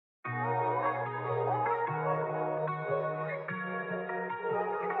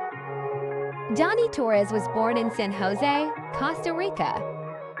Dani Torres was born in San Jose, Costa Rica.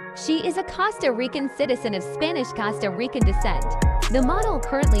 She is a Costa Rican citizen of Spanish Costa Rican descent. The model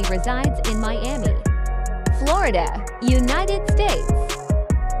currently resides in Miami, Florida, United States.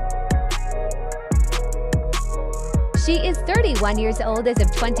 She is 31 years old as of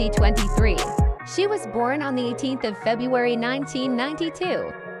 2023. She was born on the 18th of February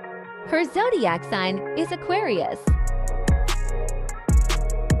 1992. Her zodiac sign is Aquarius.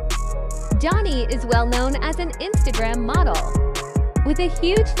 Dani is well known as an Instagram model. With a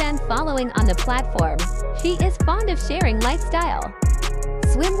huge fan following on the platform, she is fond of sharing lifestyle,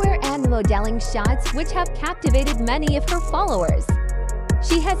 swimwear and modeling shots which have captivated many of her followers.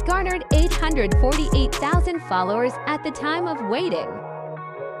 She has garnered 848,000 followers at the time of waiting.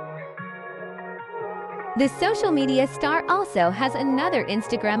 The social media star also has another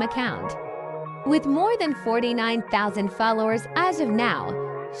Instagram account. With more than 49,000 followers as of now,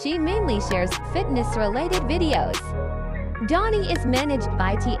 she mainly shares fitness-related videos. Dani is managed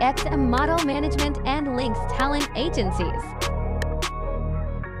by TX Model Management and Links Talent Agencies.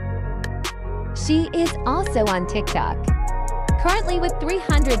 She is also on TikTok. Currently with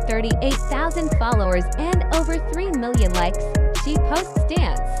 338,000 followers and over 3 million likes, she posts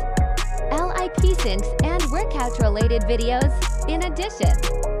dance, lip syncs, and workout-related videos. In addition,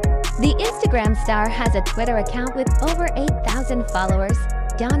 the Instagram star has a Twitter account with over 8,000 followers.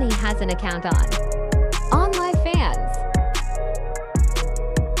 Dani has an account on OnlyFans.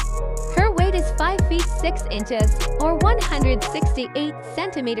 Her weight is 5 feet 6 inches or 168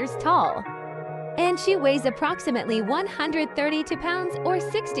 centimeters tall, and she weighs approximately 132 pounds or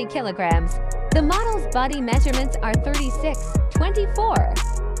 60 kilograms. The model's body measurements are 36, 24,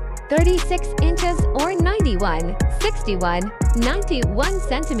 36 inches or 91, 61, 91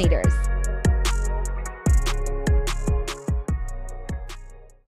 centimeters.